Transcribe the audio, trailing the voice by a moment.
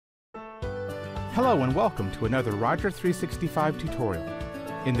Hello and welcome to another Roger 365 tutorial.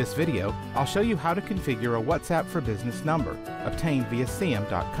 In this video, I'll show you how to configure a WhatsApp for Business number obtained via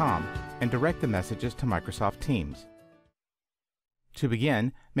cm.com and direct the messages to Microsoft Teams. To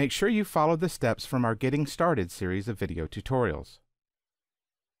begin, make sure you follow the steps from our Getting Started series of video tutorials.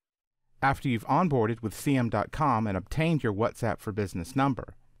 After you've onboarded with cm.com and obtained your WhatsApp for Business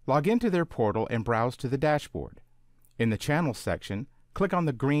number, log into their portal and browse to the dashboard. In the Channels section, click on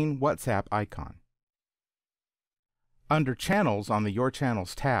the green WhatsApp icon. Under Channels on the Your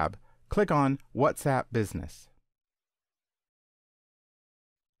Channels tab, click on WhatsApp Business.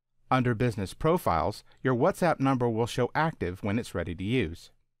 Under Business Profiles, your WhatsApp number will show active when it's ready to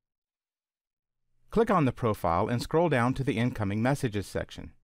use. Click on the profile and scroll down to the Incoming Messages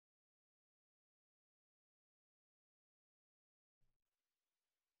section.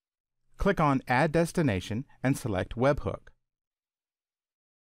 Click on Add Destination and select Webhook.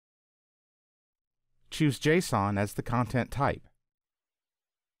 Choose JSON as the content type,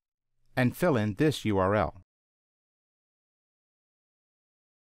 and fill in this URL.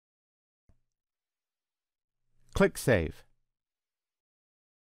 Click Save.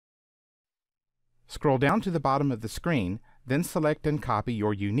 Scroll down to the bottom of the screen, then select and copy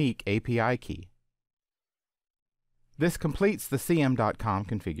your unique API key. This completes the cm.com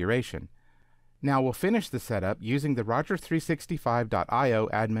configuration. Now we'll finish the setup using the Roger365.io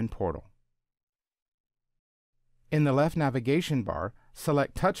admin portal. In the left navigation bar,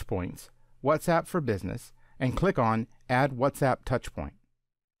 select Touchpoints, WhatsApp for Business, and click on Add WhatsApp Touchpoint.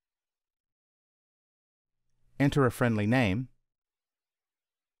 Enter a friendly name,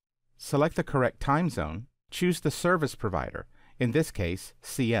 select the correct time zone, choose the service provider, in this case,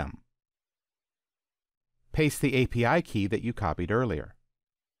 CM. Paste the API key that you copied earlier,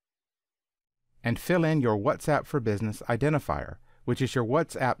 and fill in your WhatsApp for Business identifier, which is your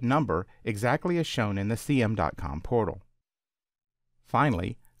WhatsApp number exactly as shown in the cm.com portal.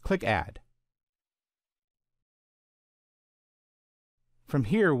 Finally, click Add. From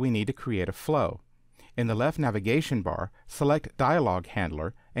here, we need to create a flow. In the left navigation bar, select Dialog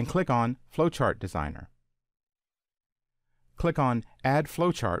Handler and click on Flowchart Designer. Click on Add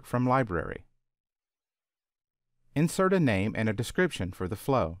Flowchart from Library. Insert a name and a description for the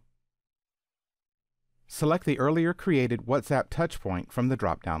flow. Select the earlier created WhatsApp touchpoint from the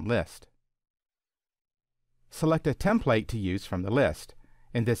drop-down list. Select a template to use from the list.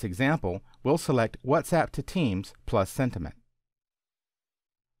 In this example, we'll select WhatsApp to Teams plus sentiment.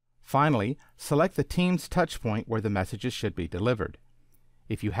 Finally, select the Teams touchpoint where the messages should be delivered.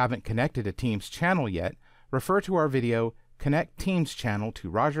 If you haven't connected a Teams channel yet, refer to our video Connect Teams Channel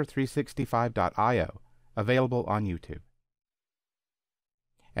to Roger365.io, available on YouTube.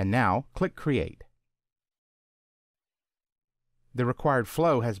 And now, click Create. The required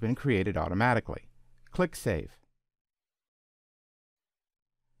flow has been created automatically. Click Save.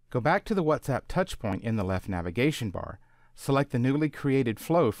 Go back to the WhatsApp touchpoint in the left navigation bar, select the newly created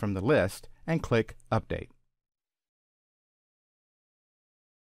flow from the list, and click Update.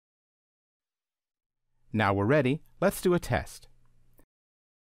 Now we're ready, let's do a test.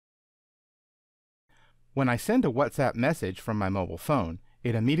 When I send a WhatsApp message from my mobile phone,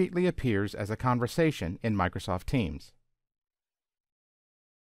 it immediately appears as a conversation in Microsoft Teams.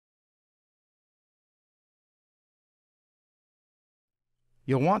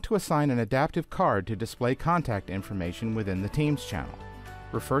 You'll want to assign an adaptive card to display contact information within the Teams channel.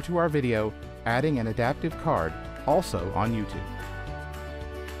 Refer to our video, Adding an Adaptive Card, also on YouTube.